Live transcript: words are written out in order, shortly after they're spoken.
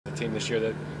team this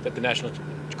year that the national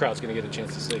crowd's going to get a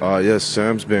chance to see? Yes,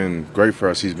 Sam's been great for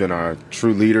us. He's been our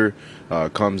true leader,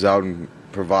 comes out and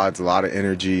provides a lot of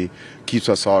energy, keeps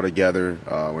us all together.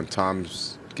 When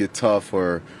times get tough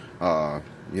or,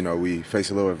 we face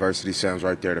a little adversity, Sam's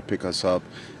right there to pick us up,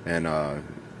 and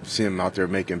see him out there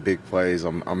making big plays.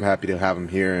 I'm happy to have him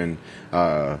here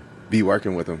and be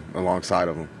working with him alongside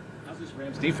of him. How's this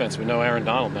Rams defense with no Aaron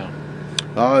Donald now?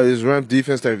 His Rams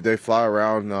defense, they fly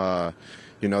around.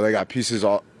 They got pieces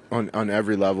on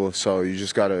every level, so you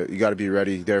just gotta be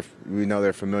ready. We know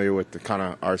they're familiar with the kind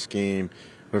of our scheme.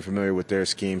 We're familiar with their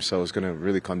scheme, so it's gonna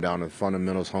really come down to the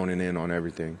fundamentals, honing in on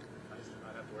everything.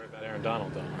 Not have to worry about Aaron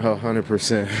Donald though. Oh,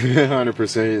 100%,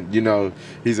 100%.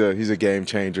 He's a game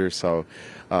changer. So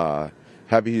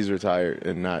happy he's retired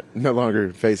and no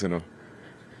longer facing him.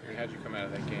 How'd you come out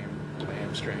of that game with a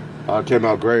hamstring? I came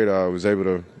out great. I was able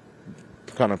to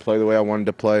kind of play the way I wanted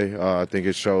to play. I think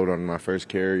it showed on my first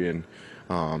carry and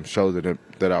showed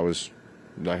that I was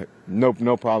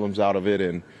no problems out of it,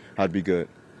 and I'd be good.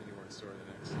 You weren't sore the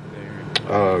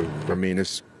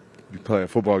next day? You play a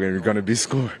football game, you're gonna be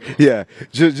sore. Yeah,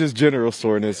 just general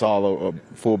soreness, all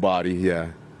full body.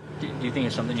 Yeah. Do you think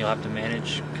it's something you'll have to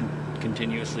manage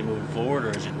continuously moving forward, or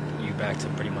is it you back to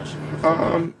pretty much?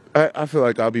 I feel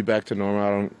like I'll be back to normal. I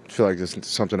don't feel like it's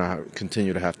something I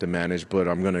continue to have to manage, but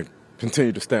I'm gonna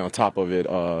continue to stay on top of it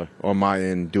on my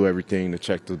end, do everything to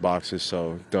check the boxes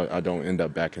so I don't end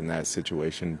up back in that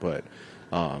situation, but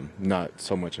not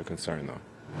so much a concern though.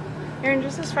 Aaron,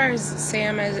 just as far as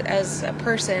Sam as a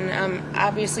person,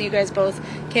 obviously you guys both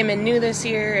came in new this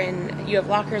year and you have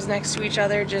lockers next to each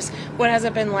other. Just what has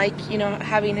it been like,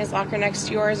 having his locker next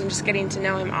to yours and just getting to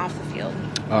know him off the field?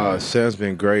 Sam's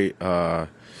been great.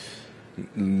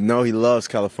 No, he loves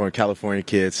California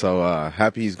kid. So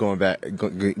happy he's going back,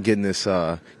 getting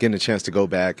a chance to go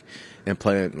back and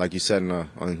play, like you said,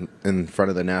 in front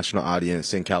of the national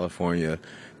audience in California.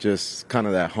 Just kind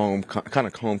of that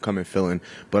homecoming feeling.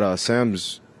 But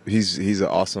Sam's he's an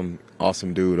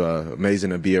awesome dude.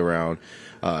 Amazing to be around.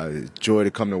 Joy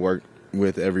to come to work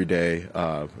with every day,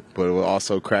 but it will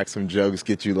also crack some jokes,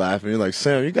 get you laughing. You're like,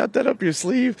 Sam, you got that up your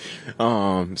sleeve?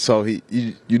 So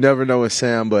you never know with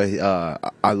Sam, but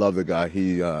I love the guy.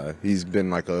 He's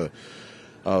been like a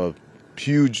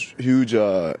huge. He's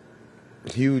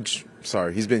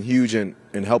been huge in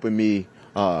helping me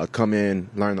come in,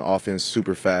 learn the offense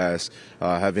super fast.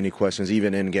 Have any questions,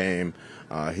 even in game,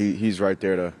 he's right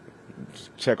there to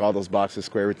check all those boxes,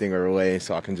 square everything away,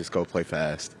 so I can just go play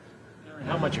fast.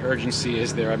 How much urgency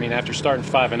is there? I mean, after starting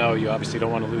 5-0, you obviously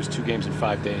don't want to lose 2 games in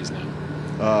 5 days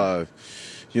now.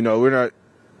 We're not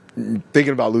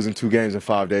thinking about losing 2 games in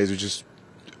 5 days. It's just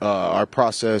our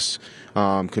process,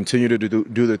 continue to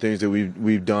do the things that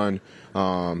we've done. We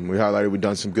highlighted we've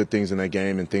done some good things in that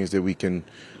game and things that we can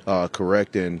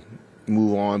correct and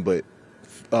move on, but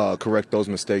correct those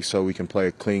mistakes so we can play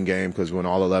a clean game, because when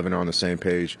all 11 are on the same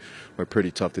page, we're pretty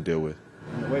tough to deal with.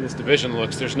 And the way this division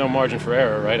looks, there's no margin for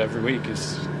error, right? Every week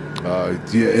is.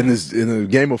 In the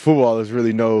game of football, there's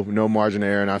really no margin of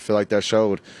error, and I feel like that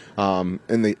showed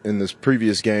in this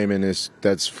previous game, and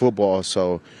that's football.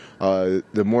 So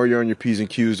the more you're on your P's and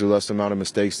Q's, the less amount of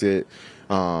mistakes that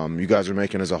you guys are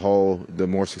making as a whole, the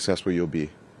more successful you'll be.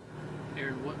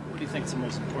 Aaron, what do you think is the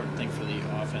most important thing for the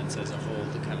offense as a whole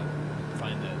to kind of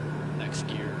find the next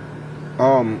gear?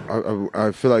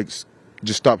 I feel like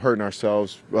just stop hurting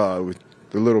ourselves with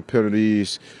the little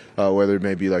penalties, whether it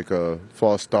may be like a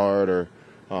false start or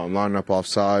lining up off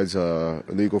sides,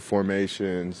 illegal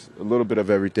formations, a little bit of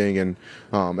everything. And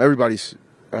everybody's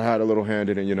had a little hand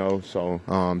in it, so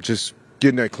just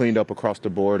getting that cleaned up across the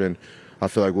board, and I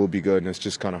feel like we'll be good. And it's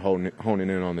just kind of honing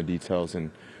in on the details.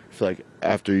 And I feel like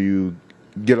after you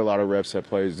get a lot of reps at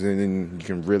plays, then you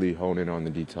can really hone in on the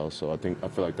details. So I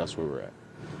feel like that's where we're at.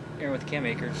 Aaron, with Cam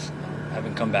Akers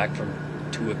having come back from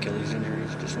 2 Achilles injuries,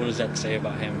 just what does that say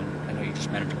about him? And I know you just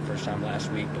met him for the first time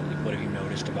last week, but what have you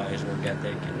noticed about his work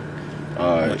ethic and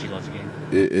how much he loves the game?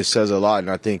 It says a lot, and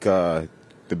I think the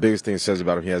biggest thing it says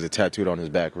about him, he has it tattooed on his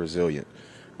back, resilient.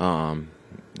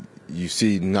 You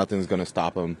see nothing's going to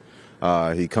stop him.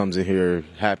 He comes in here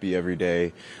happy every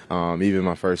day. Even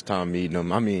my first time meeting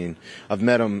him. I mean, I've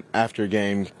met him after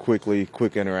game quick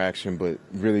interaction, but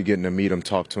really getting to meet him,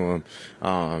 talk to him.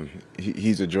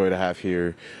 He's a joy to have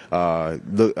here.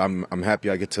 Look, I'm happy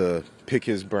I get to pick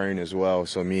his brain as well.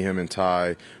 So me, him, and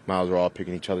Ty, Miles were all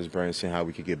picking each other's brains, seeing how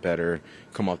we could get better.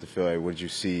 Come off the field, hey, what did you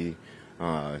see?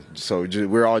 So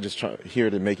we're all just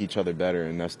here to make each other better,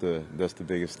 and that's the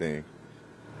biggest thing.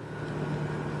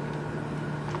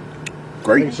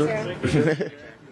 Great. Thanks,